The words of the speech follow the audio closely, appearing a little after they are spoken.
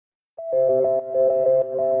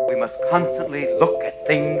We must constantly look at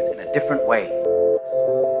things in a different way.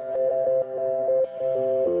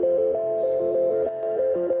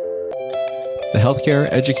 The Healthcare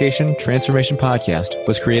Education Transformation Podcast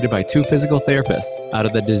was created by two physical therapists out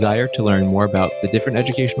of the desire to learn more about the different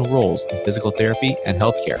educational roles in physical therapy and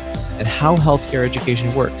healthcare, and how healthcare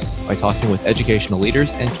education works by talking with educational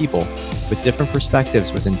leaders and people with different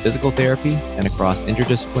perspectives within physical therapy and across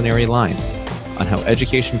interdisciplinary lines on how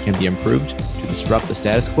education can be improved to disrupt the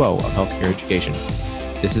status quo of healthcare education.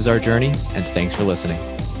 This is our journey, and thanks for listening.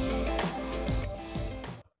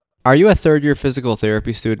 Are you a third-year physical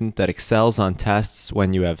therapy student that excels on tests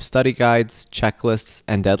when you have study guides, checklists,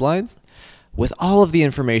 and deadlines? With all of the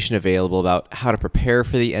information available about how to prepare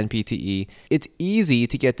for the NPTE, it's easy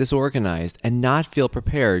to get disorganized and not feel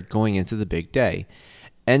prepared going into the big day.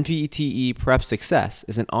 NPTE Prep Success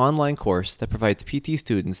is an online course that provides PT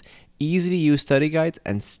students easy-to-use study guides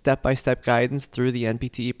and step-by-step guidance through the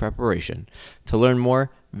NPTE preparation. To learn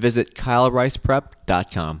more, visit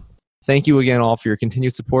kylericeprep.com. Thank you again all for your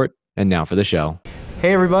continued support, and now for the show.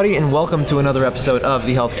 Hey everybody, and welcome to another episode of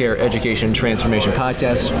the Healthcare Education Transformation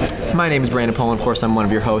Podcast. My name is Brandon Poland. Of course, I'm one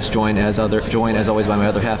of your hosts, joined as always by my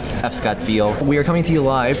other half, F. Scott Field. We are coming to you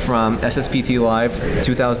live from SSPT Live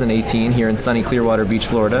 2018 here in sunny Clearwater Beach,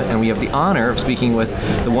 Florida, and we have the honor of speaking with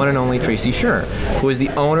the one and only Tracy Sher, who is the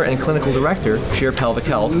owner and clinical director of Sher Pelvic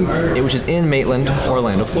Health, which is in Maitland,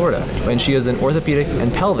 Orlando, Florida. And she is an orthopedic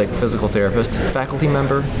and pelvic physical therapist, faculty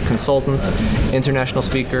member, consultant, international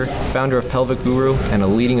speaker, founder of Pelvic Guru, and a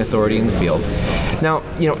leading authority in the field. Now,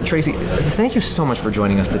 Tracy, thank you so much for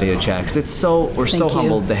joining us today to chat. 'Cause we're so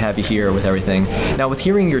humbled to have you here with everything. Now, with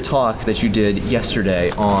hearing your talk that you did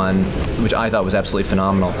yesterday which I thought was absolutely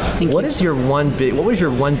phenomenal. What was your one big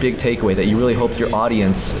takeaway that you really hoped your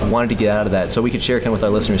audience wanted to get out of that, so we could share kind of with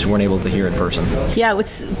our listeners who weren't able to hear in person? Yeah,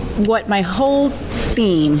 what my whole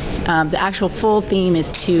theme, the actual full theme,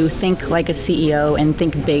 is to think like a CEO and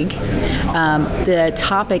think big. The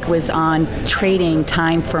topic was on trading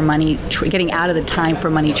time for money, getting out of the time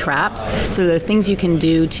for money trap. So there are things you can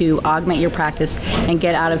do to augment your practice and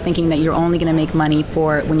get out of thinking that you're only going to make money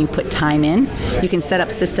for when you put time in. You can set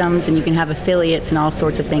up systems and you can have affiliates and all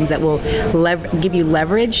sorts of things that will give you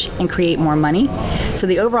leverage and create more money. So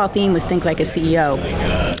the overall theme was think like a CEO.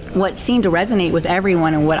 What seemed to resonate with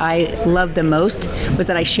everyone and what I loved the most was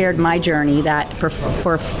that I shared my journey that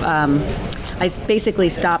I basically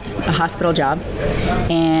stopped a hospital job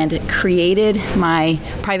and created my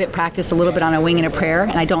private practice a little bit on a wing and a prayer,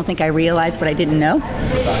 and I don't think I realized what I didn't know.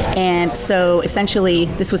 And so essentially,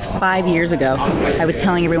 this was 5 years ago. I was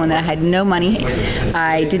telling everyone that I had no money,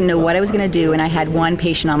 I didn't know what I was going to do, and I had one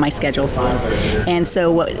patient on my schedule. And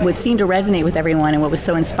so what seemed to resonate with everyone and what was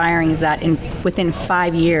so inspiring is that within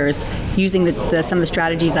 5 years, using some of the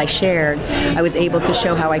strategies I shared, I was able to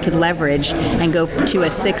show how I could leverage and go to a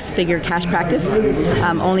 6-figure cash practice,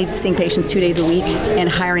 only seeing patients 2 days a week and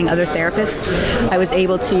hiring other therapists. I was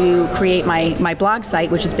able to create my blog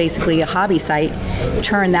site, which is basically a hobby site,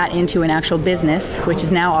 turn that into an actual business, which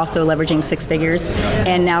is now also leveraging 6 figures,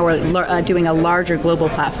 and now we're doing a larger global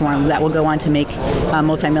platform that will go on to make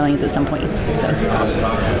multi-millions at some point. So.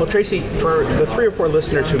 Well, Tracy, for the 3 or 4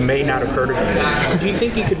 listeners who may not have heard of you, do you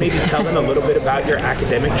think you could maybe tell them a little bit about your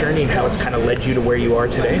academic journey and how it's kind of led you to where you are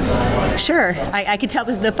today? Sure. I could tell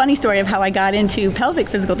the funny story of how I got into pelvic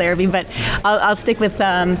physical therapy, but I'll stick with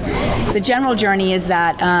the general journey is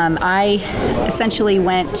that I essentially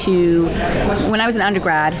went to, when I was an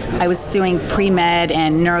undergrad, I was doing pre-med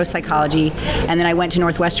and neuropsychology, and then I went to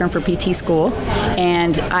Northwestern for PT school,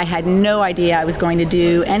 and I had no idea I was going to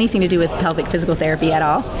do anything to do with pelvic physical therapy at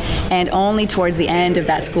all, and only towards the end of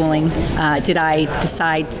that schooling did I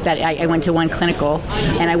decide that I went to one clinical,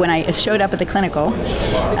 and when I showed up at the clinical,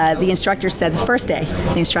 the instructor said, the first day,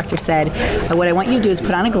 the instructor said, what I want you to do is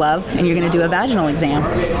put on a glove and you're going to do a vaginal exam.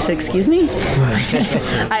 I said, excuse me?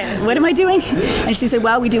 What am I doing? And she said,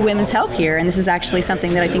 well, we do women's health here, and this is actually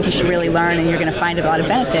something that I think you should really learn, and you're going to find a lot of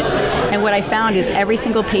benefit. And what I found is every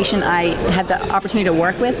single patient I had the opportunity to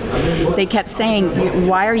work with, they kept saying,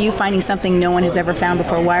 why are you finding something no one has ever found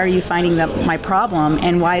before? Why are you finding my problem,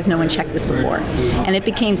 and why has no one checked this before? And it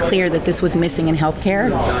became clear that this was missing in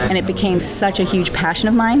healthcare, and it became such a huge passion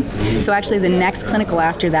of mine. So actually the next clinical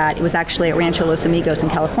after that, it was actually at Rancho Los Amigos in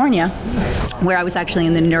California, where I was actually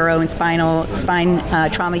in the neuro and spine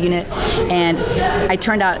trauma unit, and I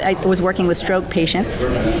turned out I was working with stroke patients,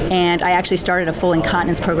 and I actually started a full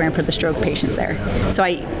incontinence program for the stroke patients there. So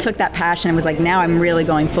I took that passion and was like, now I'm really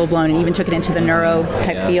going full blown, and even took it into the neuro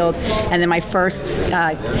type field. And then my first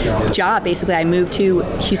job, basically, I moved to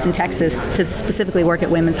Houston, Texas to specifically work work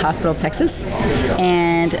at Women's Hospital of Texas,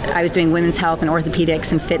 and I was doing women's health and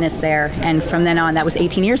orthopedics and fitness there. And from then on, that was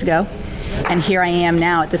 18 years ago, and here I am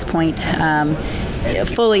now at this point,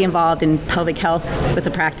 fully involved in pelvic health with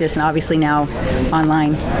the practice, and obviously now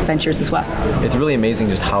online ventures as well. It's really amazing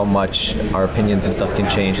just how much our opinions and stuff can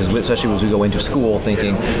change, especially as we go into school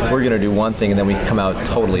thinking we're going to do one thing and then we come out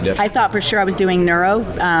totally different. I thought for sure I was doing neuro,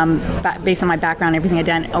 based on my background, everything I'd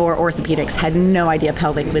done, or orthopedics. Had no idea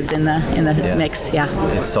pelvic was in the mix. Yeah,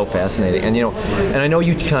 it's so fascinating. And and I know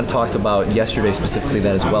you kind of talked about yesterday specifically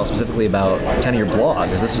that as well, specifically about kind of your blog,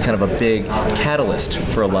 because this was kind of a big catalyst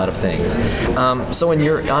for a lot of things. So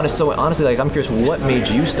honestly, like, I'm curious, what made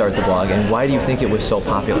you start the blog, and why do you think it was so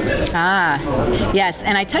popular? Yes,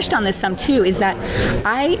 and I touched on this some too, is that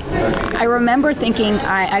I remember thinking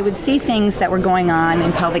I would see things that were going on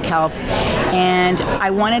in pelvic health, and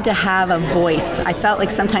I wanted to have a voice. I felt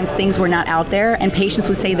like sometimes things were not out there, and patients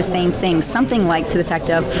would say the same thing, something like to the effect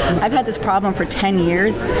of, I've had this problem for 10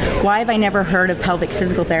 years, why have I never heard of pelvic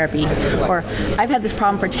physical therapy? Or, I've had this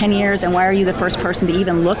problem for 10 years, and why are you the first person to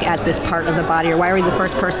even look at this part of the body? Or why are you the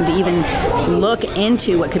first person to even look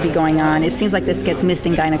into what could be going on? It seems like this gets missed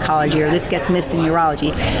in gynecology, or this gets missed in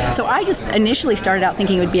urology. So I just initially started out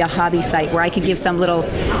thinking it would be a hobby site where I could give some little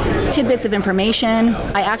tidbits of information.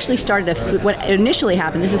 I actually started what initially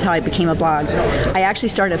happened, this is how I became a blog. I actually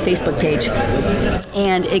started a Facebook page,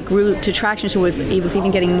 and it grew to traction. So it was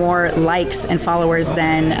even getting more likes and followers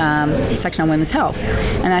than section on women's health.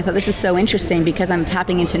 And I thought, this is so interesting, because I'm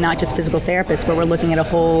tapping into not just physical therapists, but we're looking at a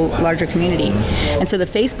whole larger community. And so the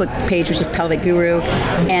Facebook page was just Pelvic Guru,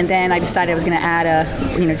 and then I decided I was going to add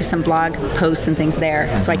just some blog posts and things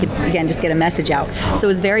there, so I could, again, just get a message out. So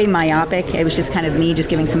it was very myopic. It was just kind of me just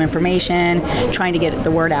giving some information, trying to get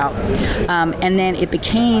the word out. And then it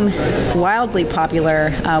became wildly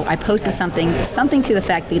popular. I posted something to the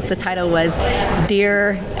effect that the title was,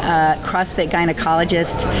 "Dear CrossFit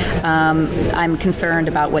Gynecologist, I'm concerned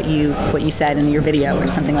about what you said in your video," or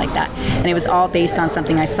something like that. And it was all based on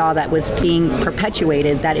something I saw that was being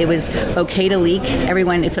perpetuated, that it was okay to leak.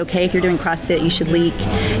 Everyone, it's okay if you're doing CrossFit, you should leak.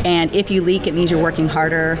 And if you leak, it means you're working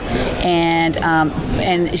harder. And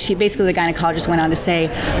she basically, the gynecologist went on to say,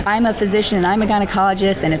 I'm a physician and I'm a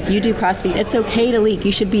gynecologist, and if you do CrossFit, it's okay to leak.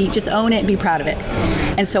 You should just own it and be proud of it.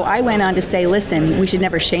 And so I went on to say, listen, we should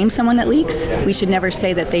never shame someone that leaks. We should never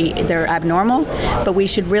say that they're abnormal, but we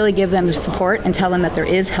should really give them support and tell them that there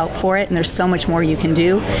is help for it, and there's so much more you can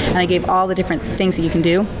do. And I gave all the different things that you can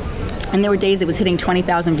do. And there were days it was hitting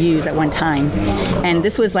 20,000 views at one time. And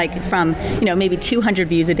this was like from, maybe 200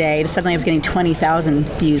 views a day to suddenly I was getting 20,000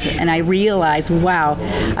 views. And I realized, wow,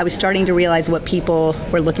 I was starting to realize what people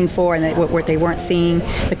were looking for and what they weren't seeing.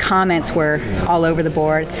 The comments were all over the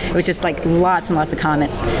board. It was just like lots and lots of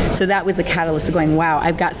comments. So that was the catalyst of going, wow,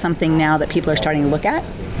 I've got something now that people are starting to look at.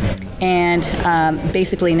 And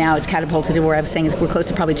basically now it's catapulted to where I was saying is we're close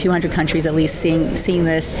to probably 200 countries at least seeing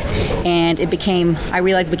this, and I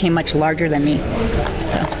realized it became much larger than me. So.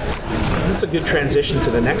 That's a good transition to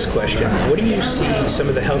the next question. What do you see some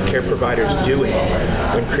of the healthcare providers doing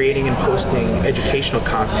when creating and posting educational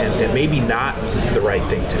content that may be not the right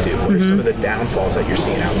thing to do? What are some of the downfalls that you're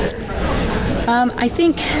seeing out there? I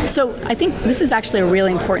think this is actually a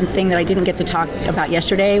really important thing that I didn't get to talk about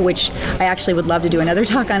yesterday, which I actually would love to do another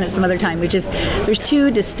talk on at some other time, which is there's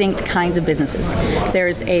two distinct kinds of businesses.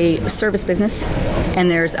 There's a service business and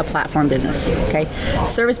there's a platform business, okay?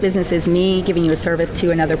 Service business is me giving you a service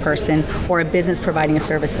to another person, or a business providing a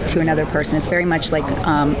service to another person. It's very much like,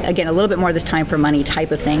 again, a little bit more this time for money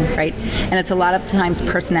type of thing, right? And it's a lot of times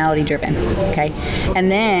personality driven, okay? And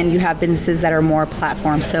then you have businesses that are more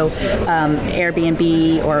platform. So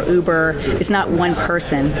Airbnb or Uber, it's not one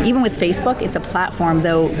person. Even with Facebook, it's a platform,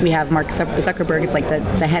 though we have Mark Zuckerberg is like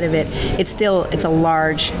the head of it. It's a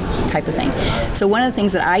large type of thing. So one of the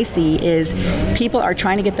things that I see is people are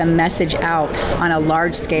trying to get the message out on a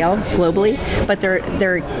large scale globally, but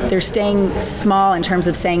they're staying small in terms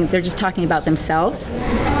of saying they're just talking about themselves.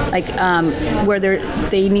 Like where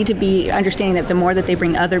they need to be understanding that the more that they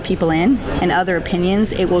bring other people in and other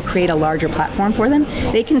opinions, it will create a larger platform for them.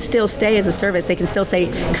 They can still stay as a service. They can still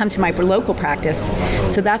say, come to my local practice.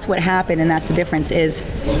 So that's what happened, and that's the difference is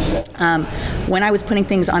when I was putting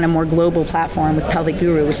things on a more global platform with Pelvic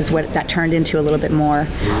Guru, which is what that turned into a little bit more,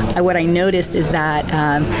 what I noticed is that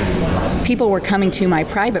people were coming to my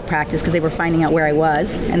private practice because they were finding out where I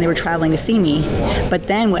was, and they were traveling to see me. But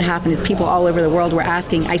then what happened is people all over the world were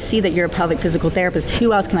asking, I see that you're a pelvic physical therapist.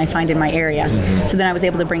 Who else can I find in my area? So then I was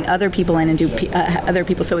able to bring other people in and do other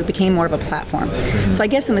people, so it became more of a platform. So I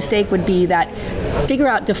guess the mistake would be that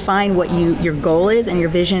define what your goal is and your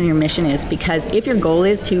vision and your mission is, because if your goal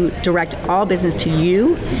is to direct all business to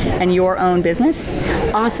you and your own business,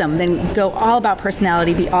 awesome, then go all about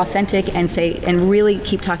personality, be authentic, and really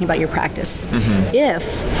keep talking about your practice.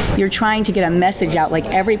 If you're trying to get a message out, like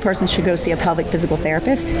every person should go see a pelvic physical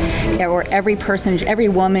therapist, or every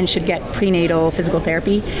woman should get prenatal physical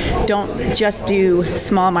therapy, don't just do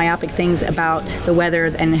small myopic things about the weather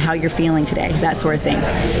and how you're feeling today, that sort of thing.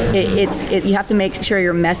 You have to make sure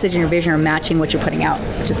your message and your vision are matching what you're putting out,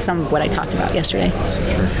 which is some of what I talked about yesterday.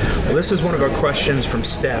 Well, this is one of our questions from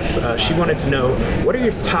Steph. She wanted to know, what are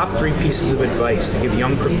your top 3 pieces of advice to give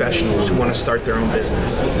young professionals who want to start their own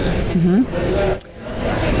business?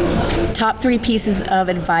 Top 3 pieces of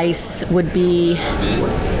advice would be,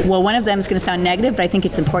 well, one of them is going to sound negative, but I think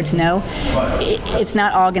it's important to know it's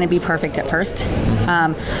not all going to be perfect at first.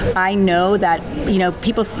 I know that,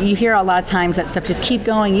 you hear a lot of times that stuff, just keep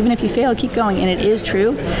going, even if you fail, keep going, and it is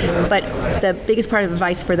true. But the biggest part of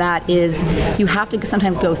advice for that is you have to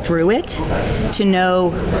sometimes go through it to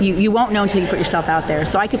know. You won't know until you put yourself out there.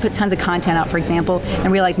 So I could put tons of content out, for example,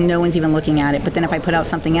 and realize no one's even looking at it. But then if I put out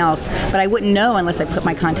something else, but I wouldn't know unless I put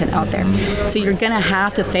my content out there. So you're going to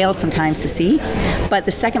have to fail sometimes to see. But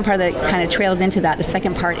the second part that kind of trails into that, the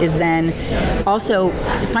second part is then also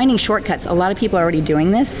finding shortcuts. A lot of people are already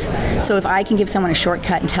doing this. So if I can give someone a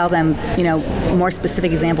shortcut and tell them, more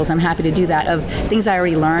specific examples, I'm happy to do that, of things I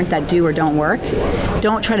already learned that do or don't work.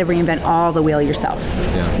 Don't try to reinvent all the wheel yourself.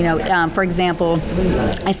 Yeah. For example,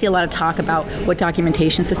 I see a lot of talk about what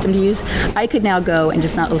documentation system to use. I could now go and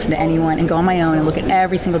just not listen to anyone and go on my own and look at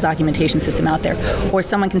every single documentation system out there. Or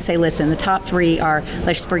someone can say, listen, the top 3 are,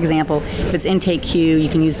 for example, if it's Intake Q, you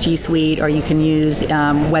can use G Suite, or you can use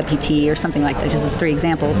WebPT or something like that, just as 3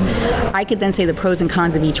 examples. I could then say the pros and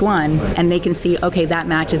cons of each one, and they can see, okay, that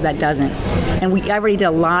matches, that doesn't. And I already did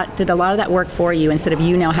a lot of that work for you, instead of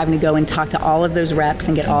you now having to go and talk to all of those reps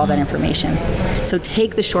and get all that information. So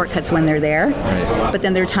take the shortcuts when they're there, but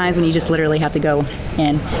then there are times when you just literally have to go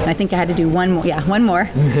in. And I think I had to do one more.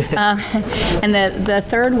 And the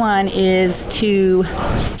third one is to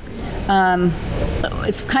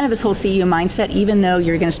it's kind of this whole CEO mindset. Even though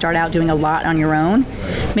you're going to start out doing a lot on your own,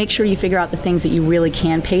 make sure you figure out the things that you really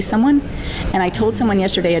can pay someone. And I told someone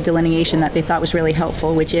yesterday a delineation that they thought was really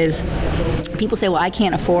helpful, which is, people say, well, I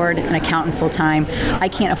can't afford an accountant full-time. I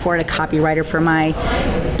can't afford a copywriter for my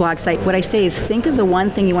blog site. What I say is, think of the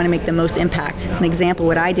one thing you want to make the most impact. An example,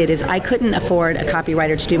 what I did is I couldn't afford a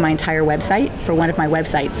copywriter to do my entire website for one of my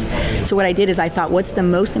websites. So what I did is I thought, what's the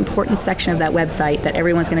most important section of that website that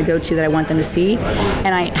everyone's going to go to that I want them to see?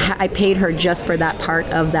 And I paid her just for that part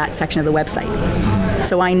of that section of the website.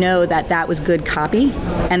 So I know that was good copy,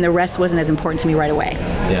 and the rest wasn't as important to me right away.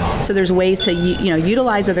 Yeah. So there's ways to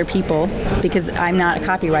utilize other people, because I'm not a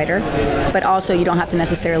copywriter, but also you don't have to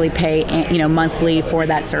necessarily pay monthly for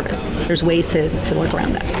that service. There's ways to work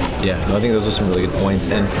around that. Yeah, I think those are some really good points.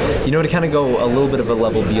 And to kind of go a little bit of a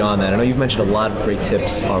level beyond that, I know you've mentioned a lot of great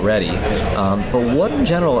tips already, but what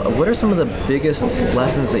are some of the biggest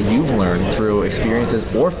lessons that you've learned through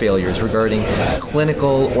experiences or failures regarding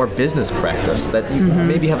clinical or business practice that you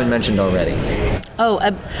maybe haven't mentioned already? Oh,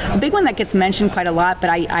 a big one that gets mentioned quite a lot, but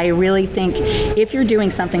I really think if you're doing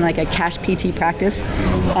something like a cash PT practice,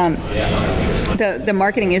 the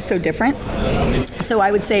marketing is so different. So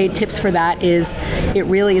I would say tips for that is, it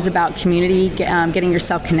really is about community, getting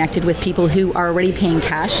yourself connected with people who are already paying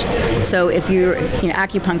cash. So if you're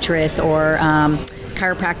acupuncturists or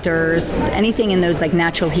chiropractors, anything in those like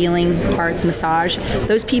natural healing arts, massage,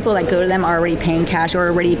 those people that go to them are already paying cash or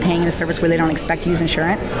already paying a service where they don't expect to use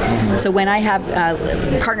insurance. So when I have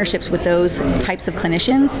partnerships with those types of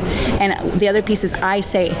clinicians, and the other piece is I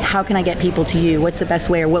say, how can I get people to you? What's the best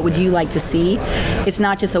way, or what would you like to see? It's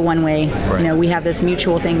not just a one-way. Right. We have this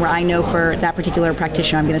mutual thing where I know for that particular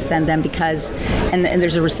practitioner I'm going to send them because, and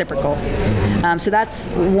there's a reciprocal. So that's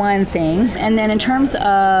one thing. And then in terms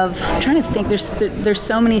of, I'm trying to think, there's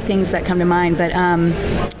so many things that come to mind, but I'm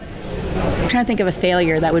trying to think of a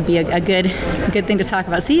failure that would be a good thing to talk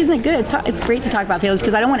about. See, isn't it good? It's great to talk about failures,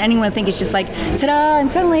 because I don't want anyone to think it's just like, ta-da,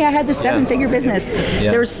 and suddenly I had this 7-figure business.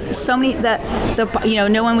 Yeah. There's so many that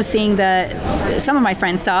no one was seeing some of my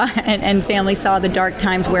friends saw and family saw the dark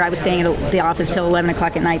times where I was staying at the office till 11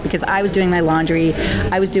 o'clock at night because I was doing my laundry,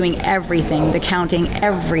 I was doing everything, the counting,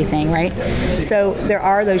 everything, right? So there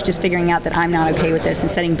are those just figuring out that I'm not okay with this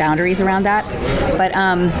and setting boundaries around that. But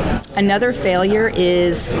another failure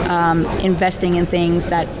is investing in things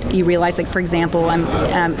that you realize, like for example, example,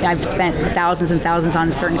 I've spent thousands and thousands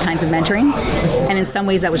on certain kinds of mentoring, and in some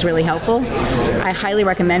ways that was really helpful. I highly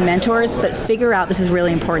recommend mentors, but figure out, this is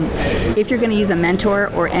really important, if you're going to use a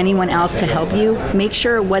mentor or anyone else to help you, make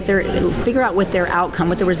sure figure out what their outcome,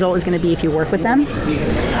 what the result is going to be if you work with them.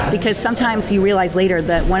 Because sometimes you realize later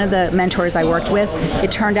that one of the mentors I worked with,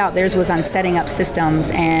 it turned out theirs was on setting up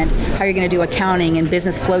systems and how you're going to do accounting and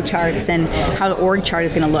business flow charts and how the org chart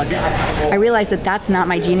is going to look. I realized that that's not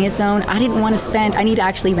my genius zone. I need to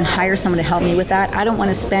actually even hire someone to help me with that. I don't want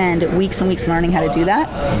to spend weeks and weeks learning how to do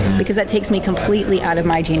that, because that takes me completely out of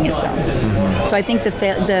my genius zone. So I think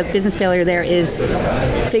the business failure there is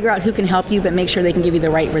figure out who can help you, but make sure they can give you the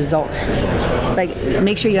right result. Like,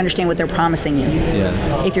 make sure you understand what they're promising you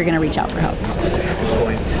if you're going to reach out for help. Good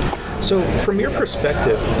point. So from your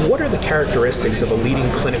perspective, what are the characteristics of a leading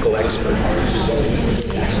clinical expert?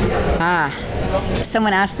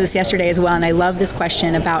 Someone asked this yesterday as well, and I love this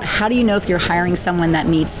question about how do you know if you're hiring someone that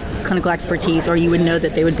meets clinical expertise, or you would know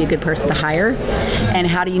that they would be a good person to hire, and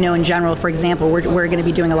how do you know in general? For example, we're going to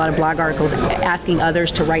be doing a lot of blog articles, asking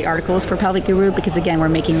others to write articles for Pelvic Guru, because again, we're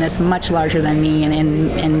making this much larger than me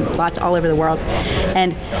and lots all over the world.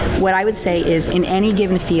 And what I would say is, in any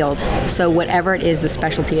given field, so whatever it is the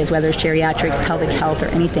specialty is, whether it's geriatrics, pelvic health, or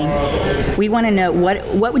anything, we want to know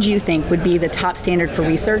what would you think would be the top standard for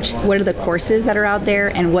research? What are the courses that are out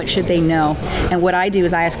there, and what should they know? And what I do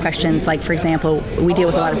is I ask questions like, for example, we deal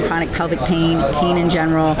with a lot of chronic pelvic pain in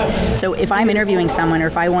general. So if I'm interviewing someone, or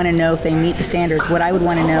if I want to know if they meet the standards, what I would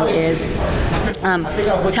want to know is,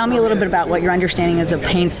 tell me a little bit about what your understanding is of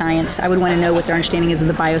pain science. I would want to know what their understanding is of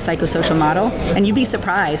the biopsychosocial model. And you'd be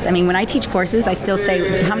surprised. I mean, when I teach courses, I still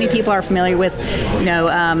say, how many people are familiar with,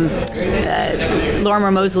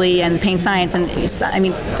 Lorimer Moseley and pain science? And I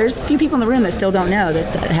mean, there's a few people in the room that still don't know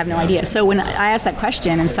this, that have no idea. So when I ask that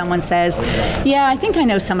question and someone says, yeah, I think I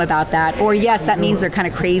know some about that, or yes, that means they're kind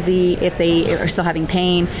of crazy if they are still having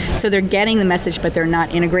pain. So they're getting the message, but they're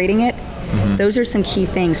not integrating it. Those are some key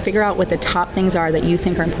things. Figure out what the top things are that you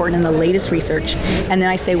think are important in the latest research. And then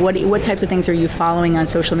I say, what types of things are you following on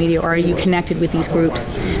social media, or are you connected with these groups?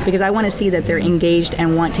 Because I want to see that they're engaged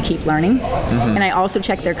and want to keep learning. And I also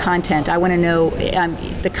check their content. I want to know,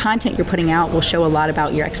 the content you're putting out will show a lot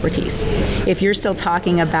about your expertise. If you're still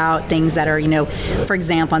talking about things that are, for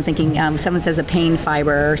example, I'm thinking someone says a pain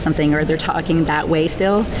fiber or something, or they're talking that way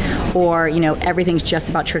still, or, everything's just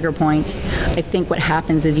about trigger points. I think what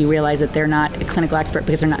happens is you realize that they're not a clinical expert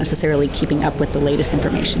because they're not necessarily keeping up with the latest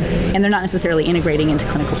information, and they're not necessarily integrating into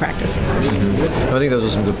clinical practice. I think those are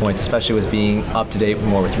some good points, especially with being up to date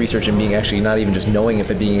more with research and being actually not even just knowing it,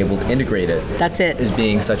 but being able to integrate it. That's it. Is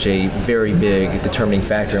being such a very big determining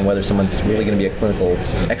factor in whether someone's really going to be a clinical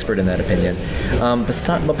expert in that opinion. But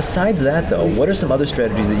besides that, though, what are some other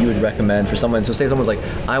strategies that you would recommend for someone? So say someone's like,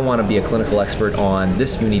 I want to be a clinical expert on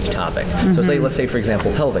this unique topic. So let's say, for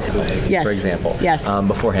example, pelvic health, for example. Yes.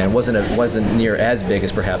 Beforehand wasn't near as big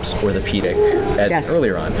as perhaps orthopedic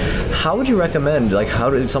earlier on. How would you recommend, how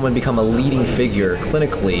did someone become a leading figure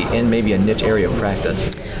clinically in maybe a niche area of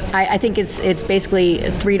practice? I think it's basically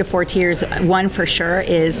 3 to 4 tiers. One for sure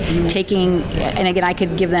is taking, and again, I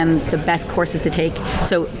could give them the best courses to take.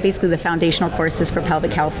 So basically the foundational courses for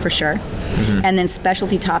pelvic health for sure. And then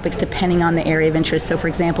specialty topics depending on the area of interest. So for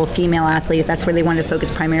example, female athlete, if that's where they wanted to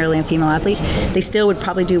focus primarily on female athlete, they still would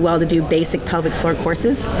probably do well to do basic pelvic floor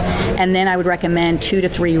courses. And then I would recommend 2 to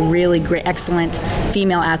 3 really great, excellent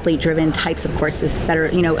female athlete-driven types of courses that are,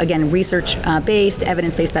 again, research-based,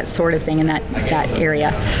 evidence-based, that sort of thing in that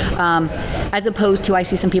area. As opposed to, I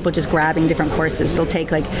see some people just grabbing different courses. They'll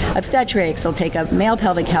take obstetrics, they'll take a male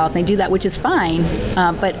pelvic health, and they do that, which is fine,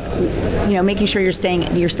 but making sure you're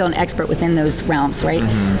still an expert within those realms, right?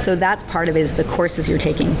 So that's part of it, is the courses you're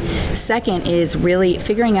taking. Second is really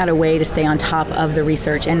figuring out a way to stay on top of the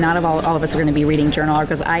research, and not all of us are going to be reading journal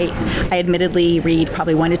articles. I admittedly read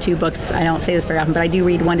probably 1 to 2 books. I don't say this very often, but I do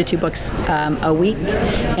read 1 to 2 books a week,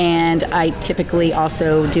 and I typically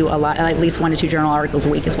also do at least 1 to 2 journal articles a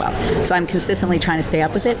week as well. So I'm consistently trying to stay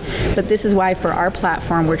up with it. But this is why for our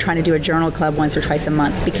platform, we're trying to do a journal club once or twice a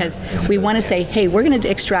month, because we want to say, hey, we're going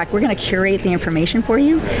to curate the information for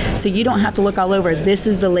you, so you don't have to look all over. This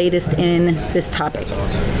is the latest in this topic. That's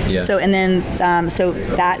awesome. Yeah. So and then so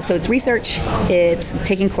it's research, it's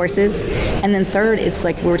taking courses, and then third is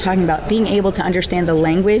like we were talking talking about, being able to understand the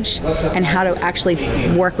language and how to actually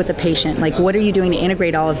work with the patient. Like, what are you doing to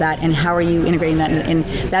integrate all of that, and how are you integrating that? And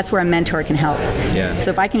that's where a mentor can help. Yeah.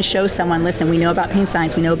 So if I can show someone, listen, we know about pain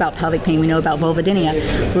science, we know about pelvic pain, we know about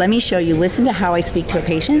vulvodynia. Let me show you, listen to how I speak to a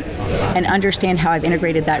patient and understand how I've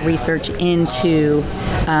integrated that research into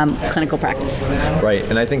clinical practice. Right,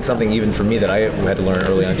 and I think something even for me that I had to learn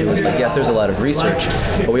early on too is like, yes, there's a lot of research,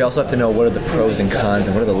 but we also have to know what are the pros and cons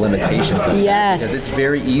and what are the limitations of it. Yes. Because it's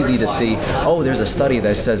very easy to see, oh, there's a study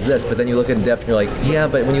that says this, but then you look in depth and you're like, yeah,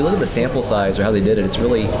 but when you look at the sample size or how they did it, it's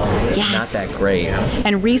really not that great.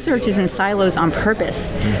 And research is in silos on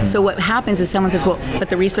purpose. So what happens is someone says, well, but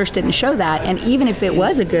the research didn't show that. And even if it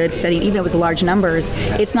was a good study, even if it was large numbers,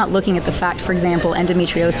 it's not looking at the fact, for example,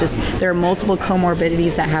 endometriosis, there are multiple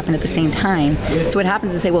comorbidities that happen at the same time. So what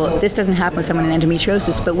happens is say, well, this doesn't happen with someone in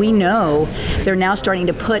endometriosis, but we know they're now starting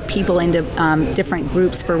to put people into different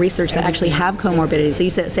groups for research that actually have comorbidities. They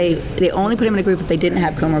used to say they only put them in a group if they didn't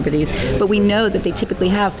have comorbidities, but we know that they typically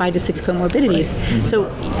have 5 to 6 comorbidities. So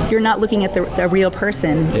you're not looking at the real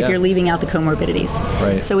person if you're leaving out the comorbidities.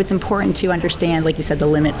 Right. So it's important to understand, like you said, the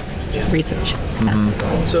limits research.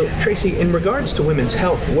 So, Tracy, in regards to women's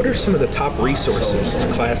health, what are some of the top resources,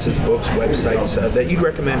 classes, books, websites that you'd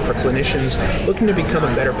recommend for clinicians looking to become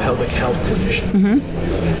a better pelvic health clinician?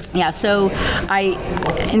 Yeah, so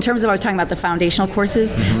in terms of, I was talking about the foundational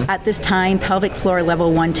courses, at this time, pelvic floor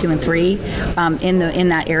level 1, 2, and 3, in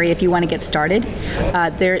that area, if you want to get started,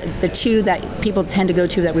 the two that people tend to go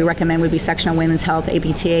to that we recommend would be Sectional Women's Health,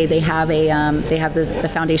 APTA. They have the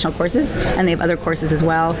foundational courses, and they have other courses as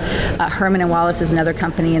well. Herman and Wallace is another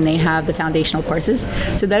company, and they have the foundational courses.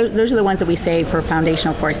 So those are the ones that we say for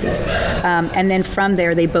foundational courses. And then from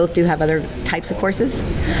there, they both do have other types of courses.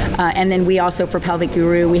 And then we also, for Pelvic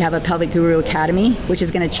Guru, we have a Pelvic Guru Academy, which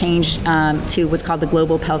is going to change to what's called the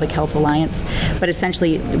Global Pelvic Health Alliance. But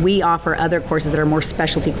essentially, we offer other courses that are more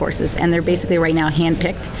specialty courses, and they're basically right now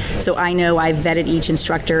handpicked. So I know I've vetted each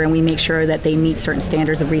instructor, and we make sure that they meet certain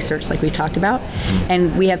standards of research like we talked about.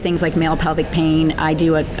 And we have things like male pelvic pain. I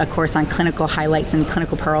do a course on clinical highlights and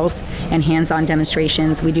clinical pearls and hands-on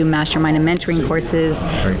demonstrations. We do mastermind and mentoring courses.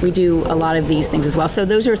 We do a lot of these things as well. So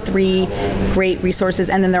those are 3 great resources,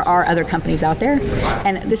 and then there are other companies out there.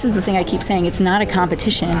 And this is the thing I keep saying, it's not a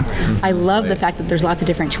competition. I love the fact that there's lots of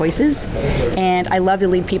different choices, and I love to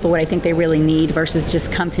lead people what I think they really need versus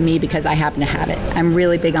just come to me because I happen to have it. I'm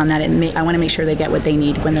really big on that. I want to make sure they get what they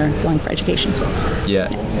need when they're going for education. Yeah,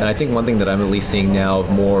 and I think one thing that I'm at least seeing now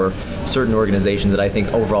more certain organizations that I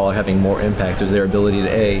think overall are having more impact is their ability to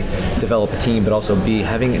A, develop a team, but also B,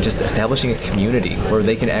 establishing a community where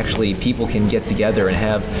they can actually, people can get together and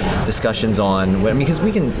have discussions on, because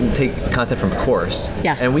we can take content from a course,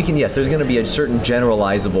 and we can, yes, there's going to be a certain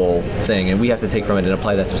generalizable thing, and we have to take from it and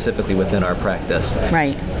apply that specifically within our practice.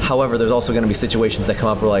 Right. However, there's also going to be situations that come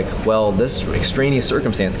up where like, well, this extraneous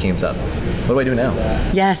circumstance came up. What do I do now?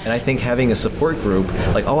 Yes. And I think having a support group,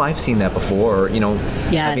 like, oh, I've seen that before, or,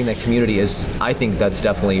 having that community is, I think that's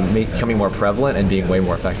definitely becoming more prevalent and being way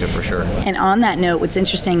more effective for sure. And on that note, what's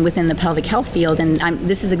interesting within the pelvic health field, and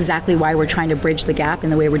this is exactly why we're trying to bridge the gap in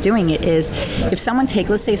the way we're doing it, is if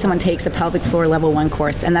let's say someone takes a pelvic floor level 1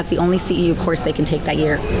 course, and that's the only CEU course they can take that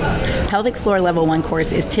year. Pelvic floor level 1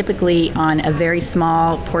 course is typically on a very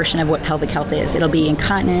small portion of what pelvic health is. It'll be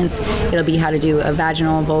incontinence, it'll be how to do a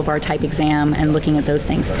vaginal vulvar type exam and looking at those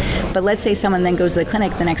things. But let's say someone then goes to the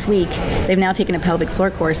clinic the next week, they've now taken a pelvic floor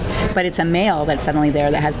course, but it's a male that's suddenly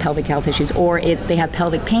there that has pelvic health issues, or they have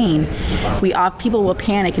pelvic pain. People will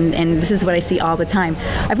panic, and this is what I see all the time.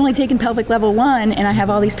 I've only taken pelvic level 1, and I have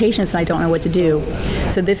all these patients, and I don't know what to do.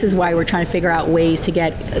 So this is why we're trying to figure out ways to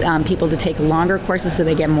get people to take longer courses so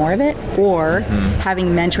they get more of it, or having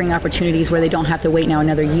mentoring opportunities where they don't have to wait now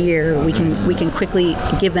another year. We can quickly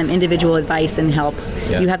give them individual advice and help.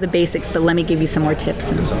 You have the basics, but let me give you some more tips.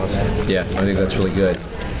 That's awesome. Yeah, I think that's really good.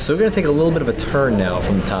 So we're going to take a little bit of a turn now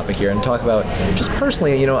from the topic here and talk about just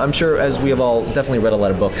personally, I'm sure as we have all definitely read a lot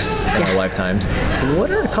of books in our lifetimes, what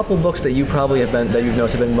are a couple books that you probably have been, that you've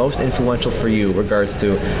noticed have been most influential for you in regards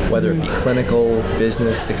to whether it be clinical,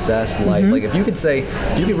 business, success, life? Like if you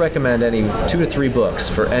could recommend any 2 to 3 books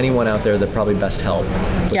for anyone out there that probably best help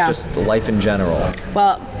with just life in general.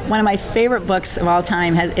 Well, one of my favorite books of all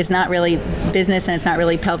time is not really business and it's not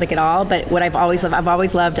really pelvic at all, but what I've always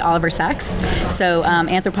loved Oliver Sacks. So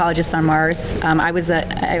Anthropologist on Mars.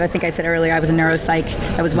 I think I said earlier, I was a neuropsych.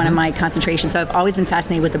 That was one of my concentrations. So I've always been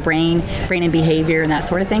fascinated with the brain and behavior and that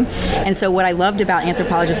sort of thing. And so what I loved about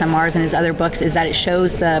Anthropologist on Mars and his other books is that it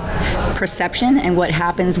shows the perception and what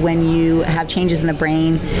happens when you have changes in the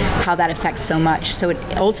brain, how that affects so much. So it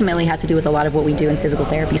ultimately has to do with a lot of what we do in physical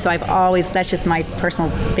therapy. So that's just my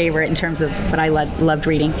personal favorite in terms of what I loved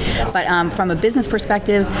reading. But from a business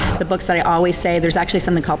perspective, the books that I always say, there's actually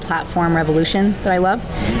something called Platform Revolution that I love.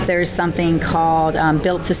 There's something called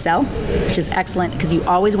Built to Sell, which is excellent because you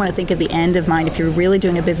always want to think of the end of mind. If you're really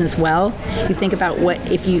doing a business well, you think about what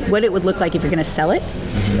it would look like if you're going to sell it,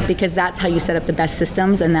 because that's how you set up the best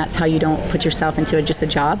systems, and that's how you don't put yourself into just a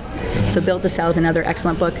job. So Built to Sell is another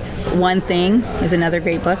excellent book. One Thing is another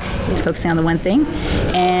great book, focusing on the one thing.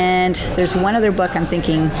 And there's one other book I'm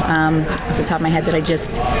thinking off the top of my head that I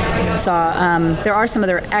just saw. There are some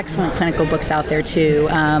other excellent clinical books out there too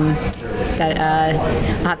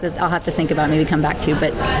that I'll have to think about, maybe come back to.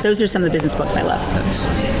 But those are some of the business books I love.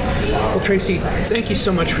 Well, Tracy, thank you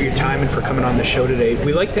so much for your time and for coming on the show today.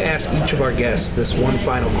 We like to ask each of our guests this one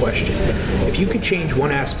final question. If you could change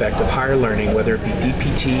one aspect of higher learning, whether it be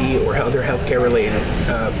DPT or other healthcare-related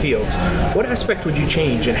fields, what aspect would you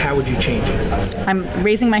change and how would you change it? I'm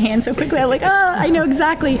raising my hand so quickly. I'm like, I know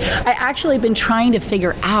exactly. I actually have been trying to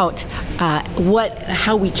figure out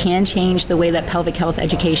how we can change the way that pelvic health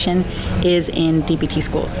education is in DPT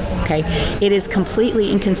schools. Okay, it is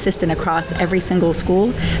completely inconsistent across every single school.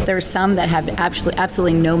 There are some that have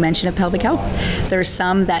absolutely no mention of pelvic health. There are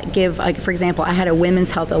some that give, like, for example, I had a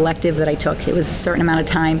women's health elective that I took. It was a certain amount of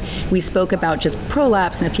time. We spoke about just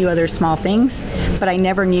prolapse and a few other small things, but I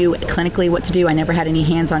never knew clinically what to do. I never had any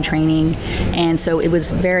hands-on training, and so it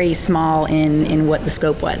was very small in what the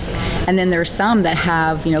scope was. And then there are some that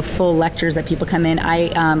have full lectures that people come in.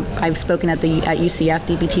 I've spoken at UCF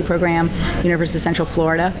DPT program, University of Central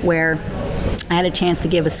Florida, where I had a chance to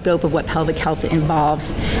give a scope of what pelvic health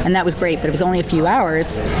involves, and that was great, but it was only a few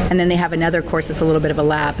hours, and then they have another course that's a little bit of a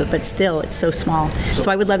lab, but still, it's so small. So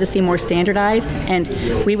I would love to see more standardized, and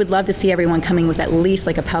we would love to see everyone coming with at least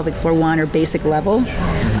like a pelvic floor 1 or basic level,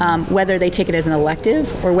 whether they take it as an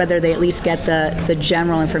elective or whether they at least get the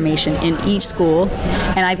general information in each school.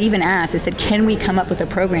 And I've even asked, I said, can we come up with a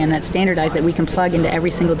program that's standardized that we can plug into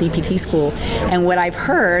every single DPT school? And what I've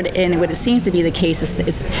heard, and what it seems to be the case,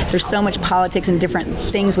 is there's so much politics and different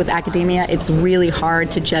things with academia, it's really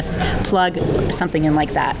hard to just plug something in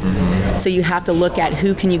like that. So you have to look at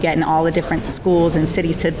who can you get in all the different schools and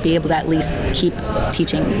cities to be able to at least keep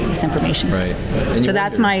teaching this information. Right. So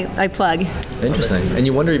that's my plug. Interesting. And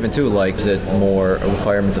you wonder even too, like, is it more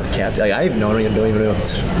requirements of the CAPT? Like, I don't even know if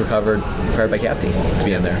it's required by CAPT to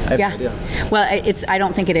be in there. I have no idea. Well, I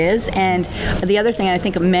don't think it is. And the other thing, I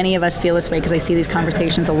think many of us feel this way because I see these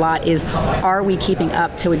conversations a lot, is are we keeping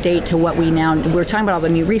up to a date to what we're talking about all the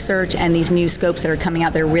new research and these new scopes that are coming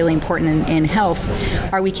out that are really important in health.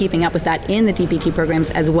 Are we keeping up with that in the DPT programs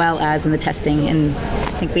as well as in the testing? And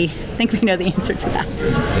I think we know the answer to that.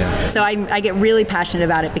 Yeah. So I get really passionate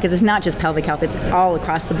about it because it's not just pelvic health, it's all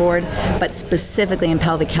across the board, but specifically in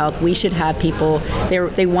pelvic health, we should have people,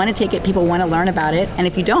 they want to take it, people want to learn about it, and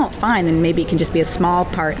if you don't, fine, then maybe it can just be a small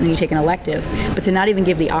part and then you take an elective, but to not even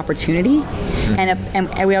give the opportunity,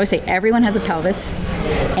 and we always say everyone has a pelvis,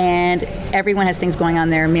 and everyone has things going on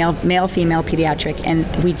there, male, female, pediatric, and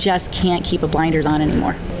we just can't keep blinders on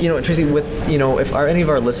anymore. Tracy, if any of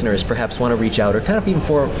our listeners perhaps want to reach out or kind of even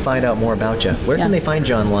find out more about you, where can they find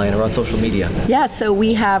you online or on social media? Yeah, so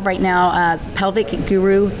we have right now a Pelvic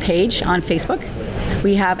Guru page on Facebook.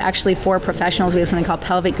 We have actually for professionals, we have something called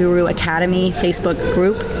Pelvic Guru Academy Facebook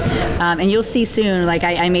group. And you'll see soon, like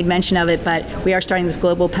I made mention of it, but we are starting this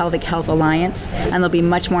Global Pelvic Health Alliance, and there'll be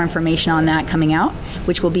much more information on that coming out,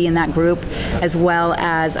 which will be in that group, as well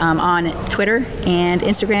as on Twitter and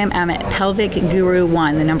Instagram. I'm at Pelvic Guru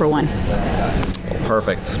 1, the number 1.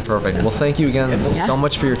 Perfect. Well, thank you again so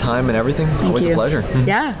much for your time and everything. Always a pleasure.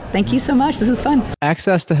 Yeah, thank you so much. This was fun.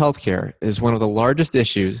 Access to healthcare is one of the largest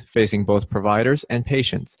issues facing both providers and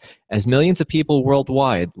patients, as millions of people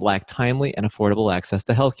worldwide lack timely and affordable access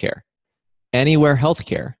to healthcare. Anywhere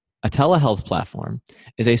Healthcare, a telehealth platform,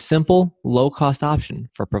 is a simple, low-cost option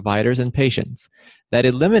for providers and patients that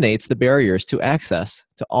eliminates the barriers to access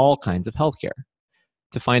to all kinds of healthcare.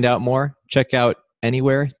 To find out more, check out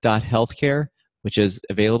anywhere.healthcare, which is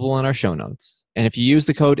available in our show notes. And if you use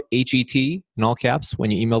the code HET in all caps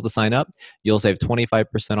when you email to sign up, you'll save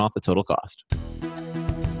 25% off the total cost.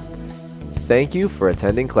 Thank you for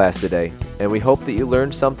attending class today, and we hope that you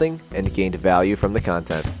learned something and gained value from the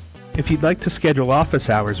content. If you'd like to schedule office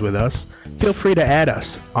hours with us, feel free to add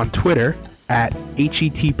us on Twitter at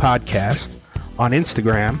HET Podcast, on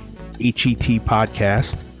Instagram, HET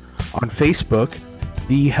Podcast, on Facebook,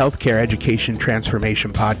 the Healthcare Education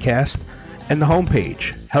Transformation Podcast, and the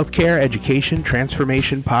homepage,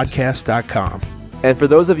 healthcareeducationtransformationpodcast.com. And for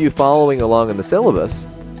those of you following along in the syllabus,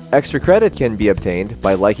 Extra credit can be obtained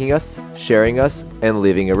by liking us, sharing us, and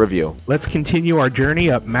leaving a review. Let's continue our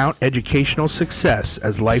journey up Mount Educational Success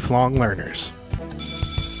as lifelong learners.